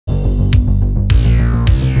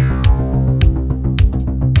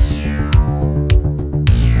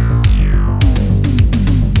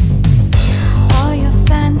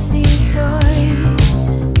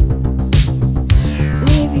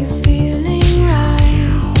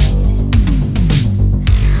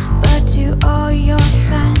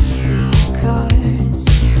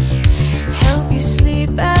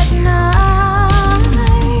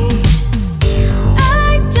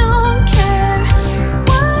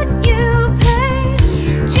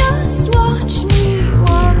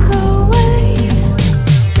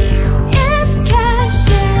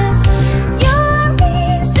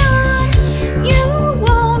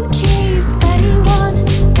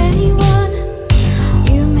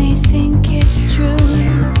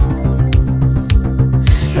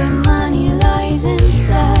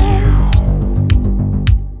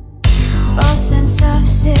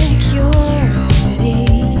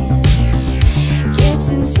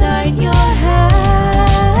inside your head.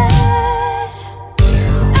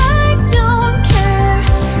 I don't care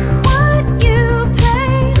what you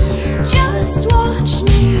pay, just watch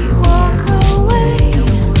me walk away.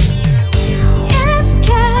 If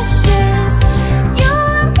cash is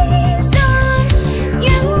your reason,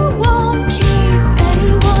 you won't keep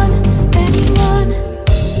anyone.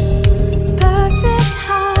 Perfect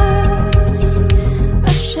house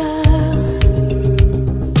of shell.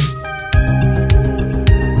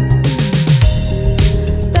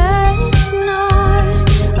 But it's not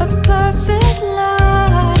a perfect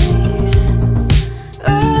life.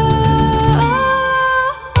 Oh,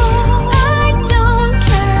 I don't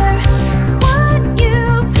care what you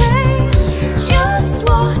pay, just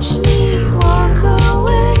watch me walk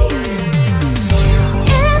away.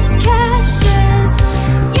 If cash is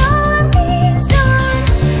your reason,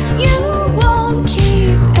 you won't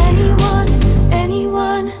keep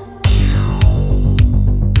anyone.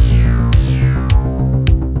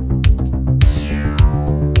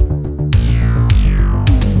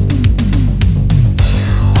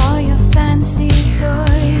 All your fancy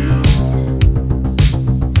toys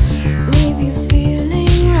leave you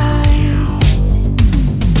feeling right,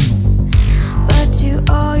 but do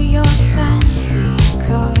all your fancy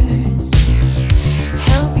cars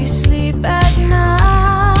help you sleep at night?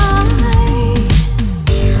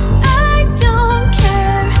 I don't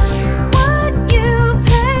care what you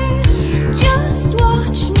pay, just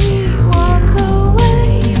watch me walk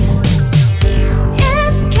away.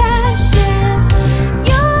 If cash is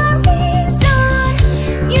your reason,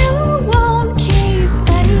 you won't keep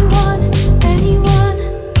anyone.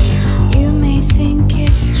 You may think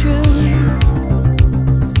it's true,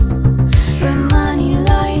 but money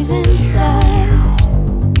lies instead.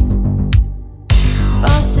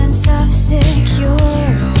 False sense of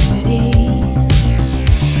security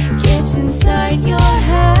gets inside your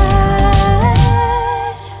head.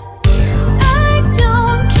 I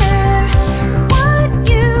don't care what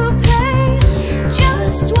you pay,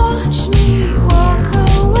 just watch me walk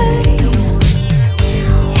away.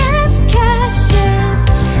 If cash is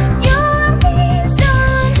your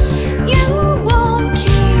reason, you won't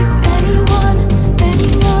keep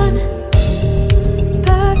anyone.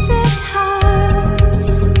 Perfect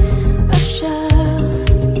house of shell.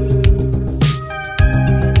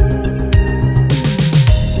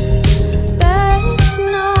 But it's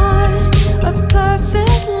not a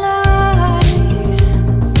perfect life.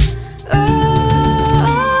 Oh,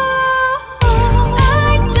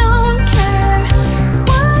 I don't care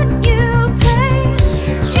what you pay,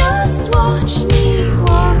 just watch me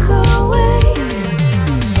walk away.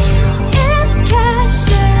 If cash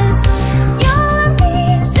is your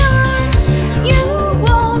reason, you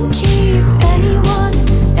won't keep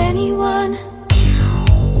anyone.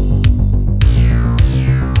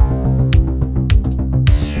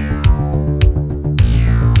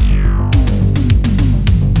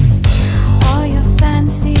 All your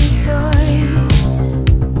fancy toys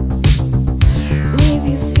leave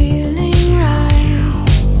you feeling right,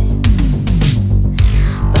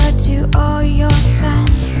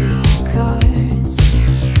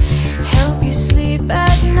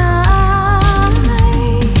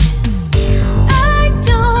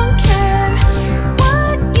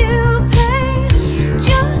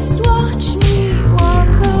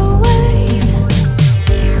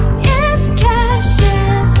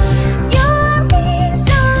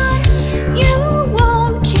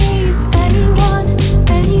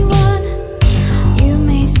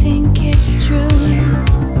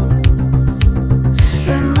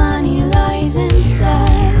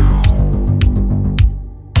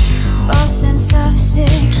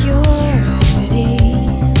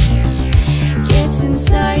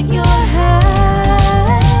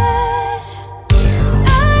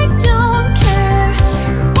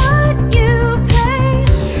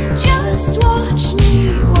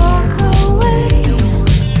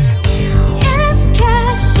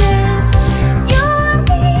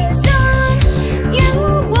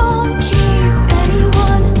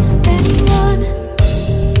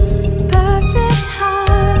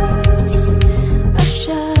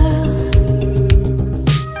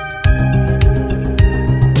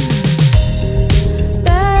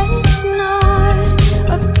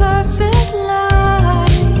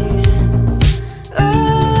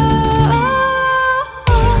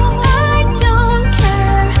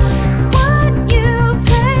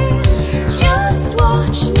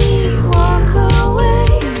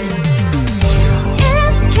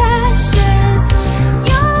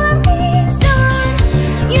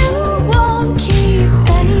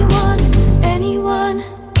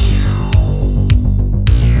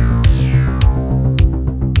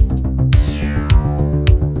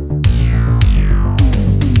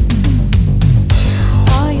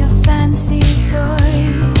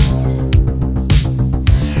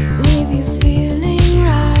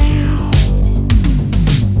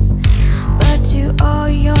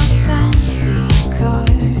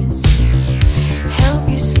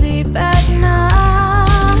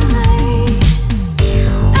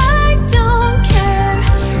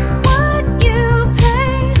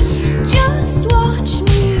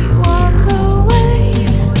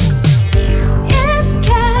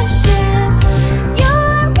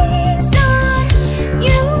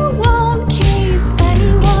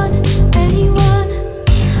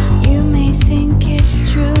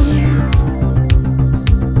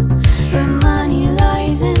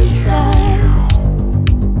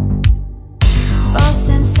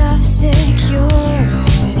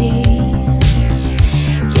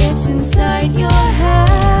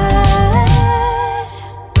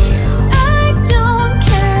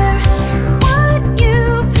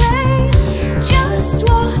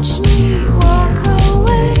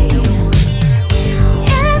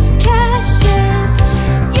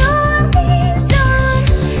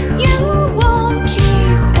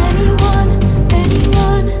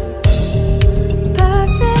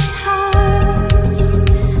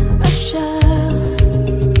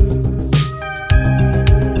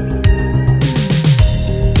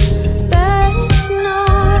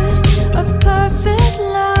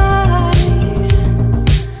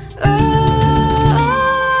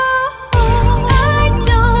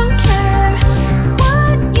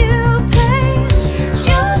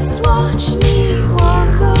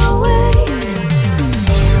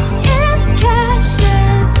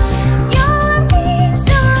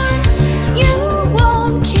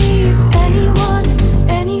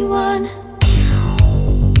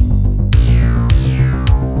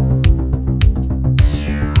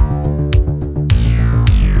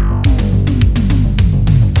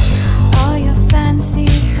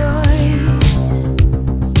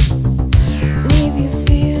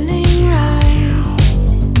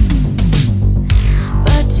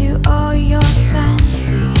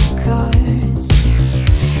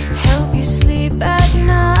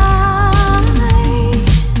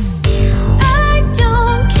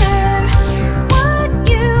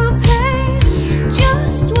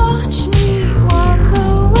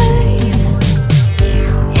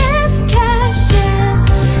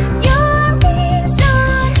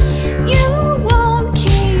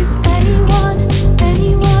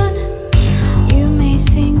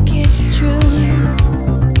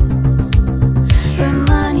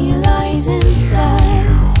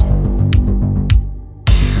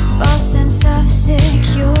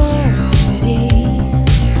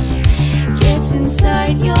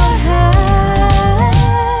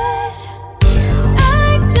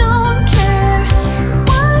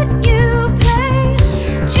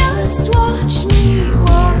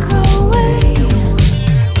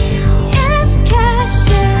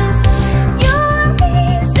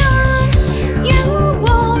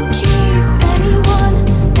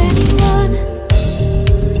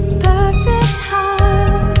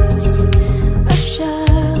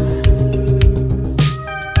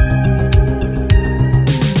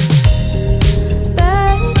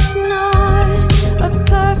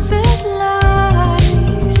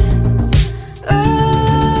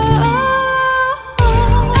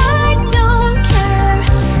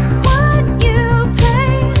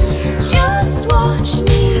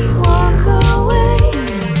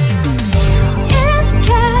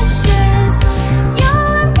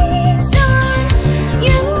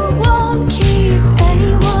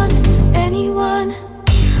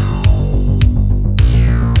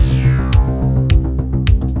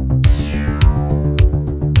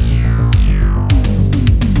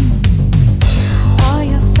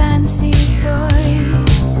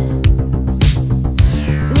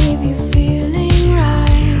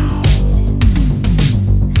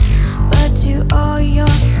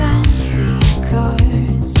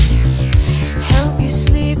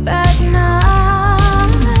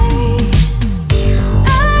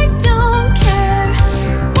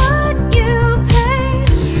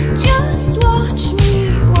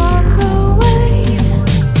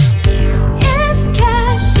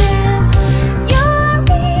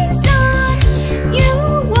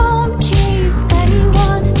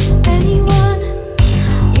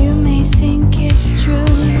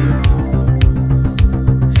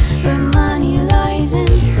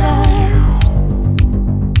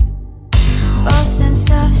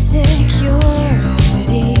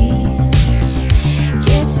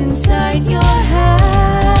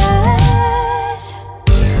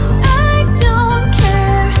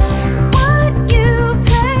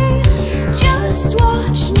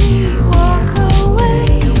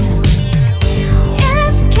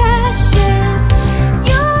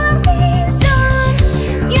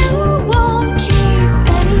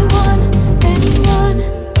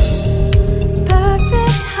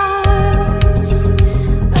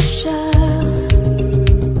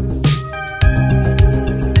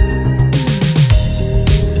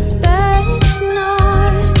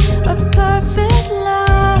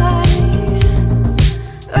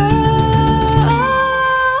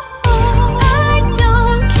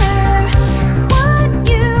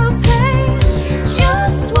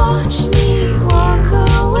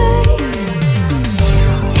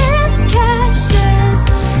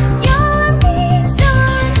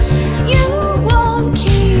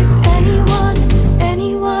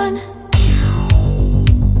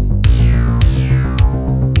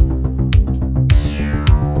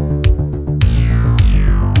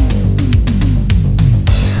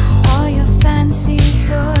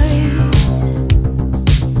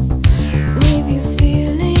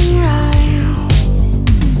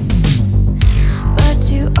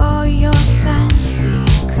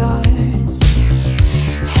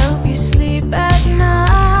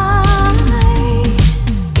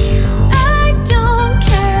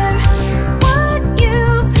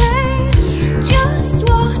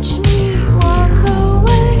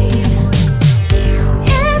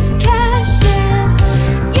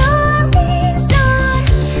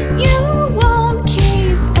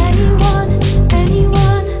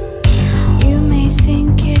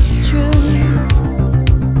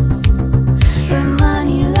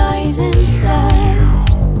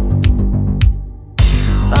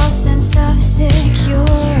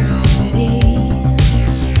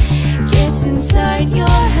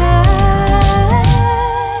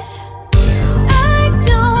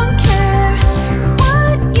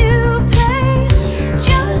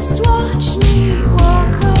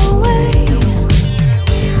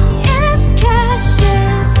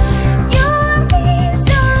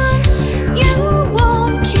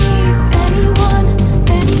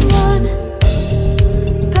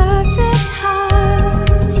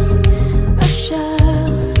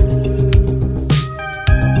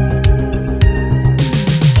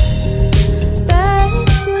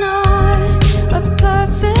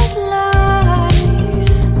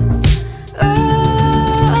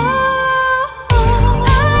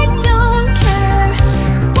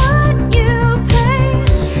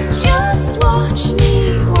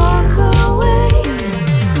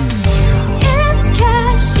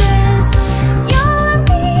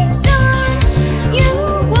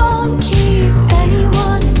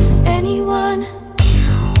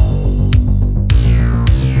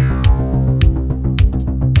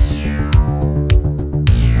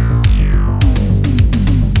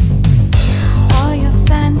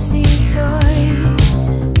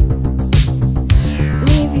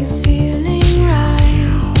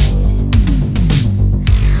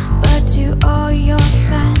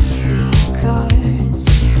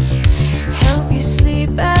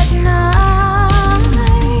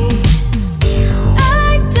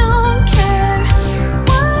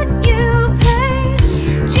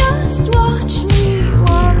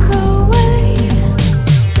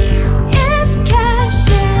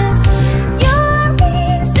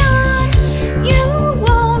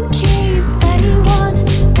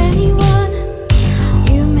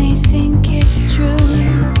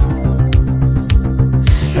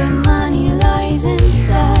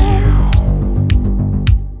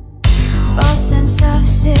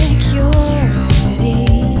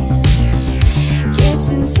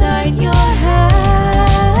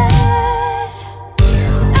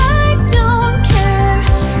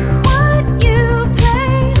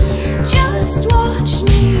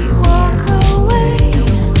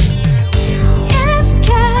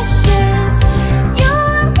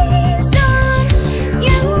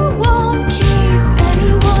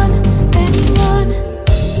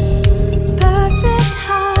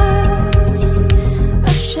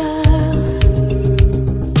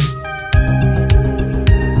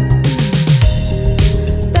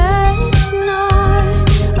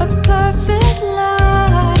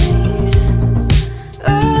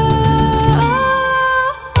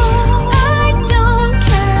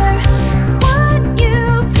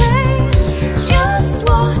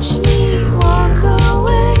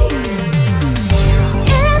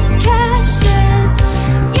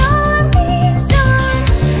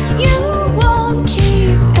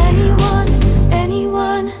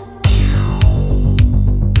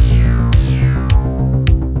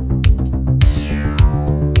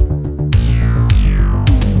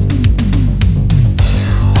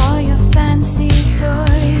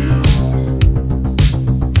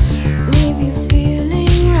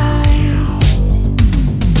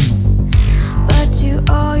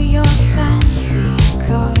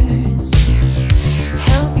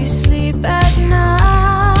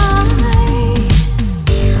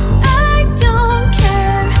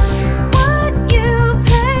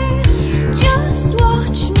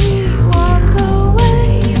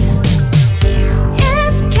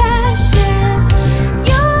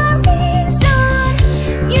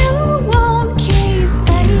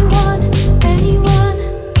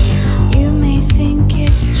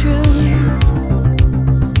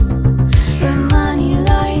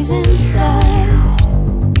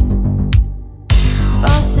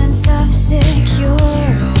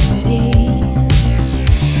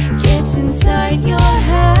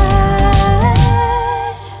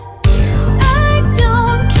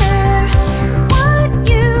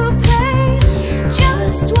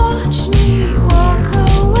 watch me walk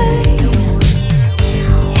away.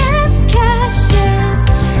 If cash is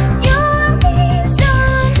your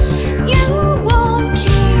reason, you won't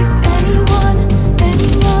keep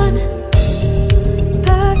anyone.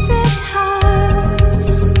 Perfect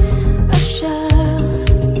house, a shell.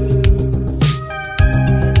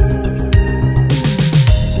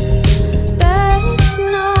 But it's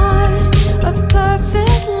not a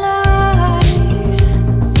perfect life.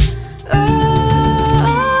 Oh,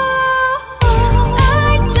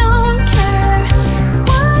 I don't care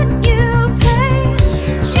what you pay,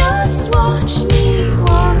 just watch me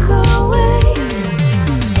walk away.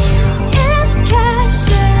 If cash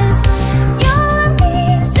is your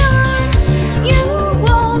reason, you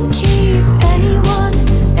won't keep anyone.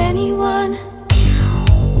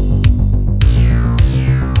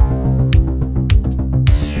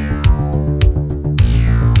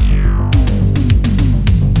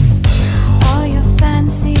 All your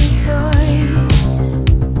fancy toys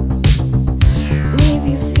leave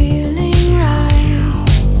you feeling right,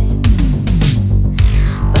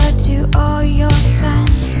 but do all your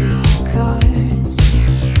fancy cars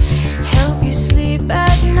help you sleep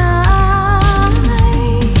at night?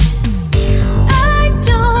 I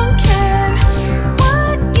don't care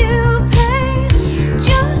what you pay,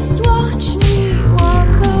 just watch me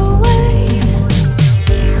walk away.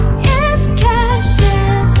 If cash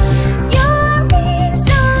is your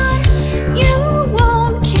reason, you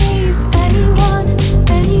won't keep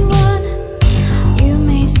anyone. You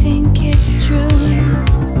may think it's true,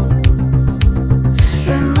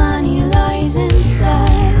 but money lies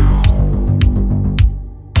instead.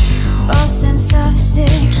 False sense of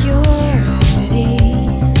security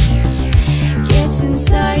gets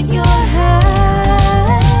inside your